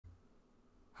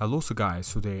Hello, so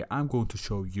guys, today I'm going to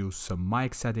show you some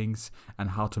mic settings and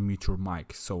how to mute your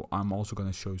mic. So I'm also going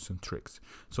to show you some tricks.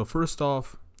 So first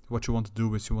off, what you want to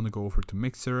do is you want to go over to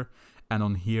mixer, and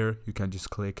on here you can just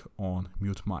click on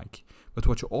mute mic. But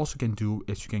what you also can do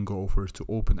is you can go over to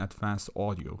open advanced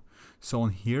audio. So on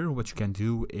here what you can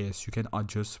do is you can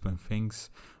adjust some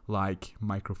things like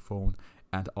microphone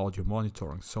and audio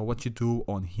monitoring. So what you do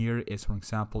on here is, for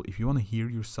example, if you want to hear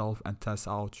yourself and test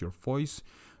out your voice,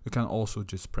 you can also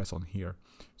just press on here.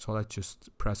 So let's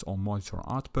just press on monitor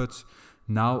output.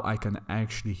 Now I can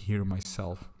actually hear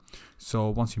myself. So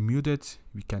once you mute it,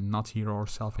 we cannot hear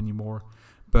ourselves anymore.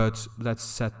 But let's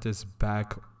set this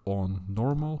back on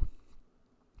normal.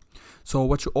 So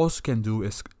what you also can do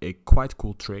is a quite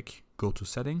cool trick. Go to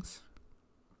settings.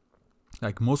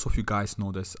 Like most of you guys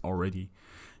know this already.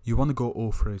 You want to go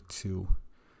over to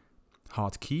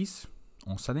hotkeys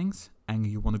on settings, and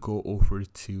you want to go over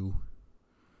to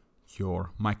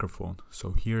your microphone.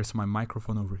 So here's my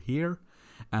microphone over here,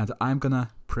 and I'm gonna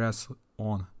press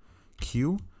on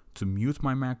Q to mute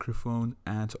my microphone,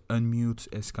 and unmute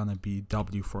is gonna be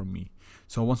W for me.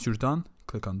 So once you're done,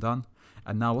 click on done,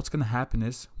 and now what's gonna happen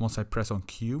is once I press on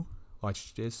Q like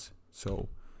this, so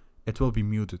it will be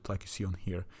muted like you see on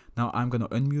here. Now I'm gonna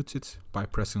unmute it by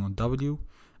pressing on W,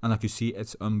 and like you see,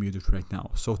 it's unmuted right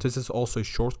now. So this is also a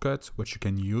shortcut which you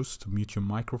can use to mute your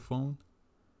microphone.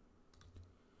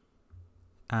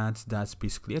 And that's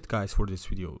basically it, guys, for this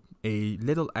video. A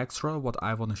little extra what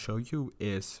I want to show you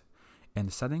is in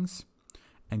the settings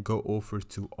and go over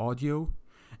to audio.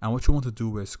 And what you want to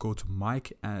do is go to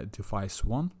mic and device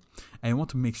 1, and you want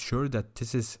to make sure that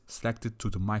this is selected to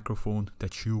the microphone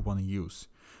that you want to use.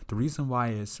 The reason why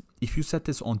is if you set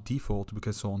this on default,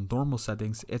 because on normal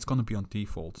settings it's going to be on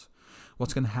default,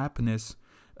 what's going to happen is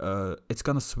it's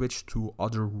going to switch to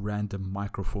other random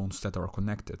microphones that are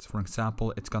connected. For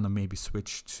example, it's going to maybe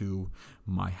switch to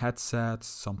my headset,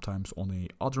 sometimes on a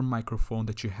other microphone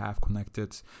that you have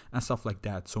connected, and stuff like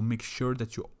that. So make sure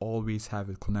that you always have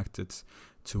it connected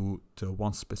to the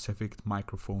one specific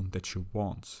microphone that you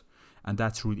want. And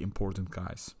that's really important,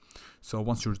 guys. So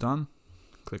once you're done,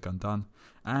 click on done,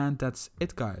 and that's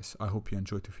it, guys. I hope you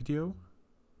enjoyed the video.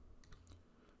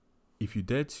 If you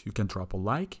did, you can drop a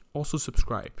like, also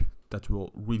subscribe. That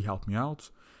will really help me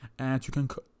out. And you can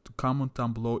comment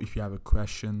down below if you have a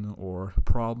question or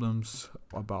problems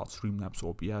about Streamlabs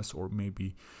OBS or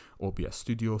maybe OBS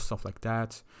Studio, stuff like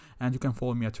that. And you can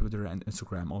follow me at Twitter and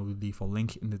Instagram. I will leave a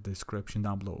link in the description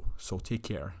down below. So take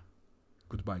care.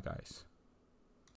 Goodbye, guys.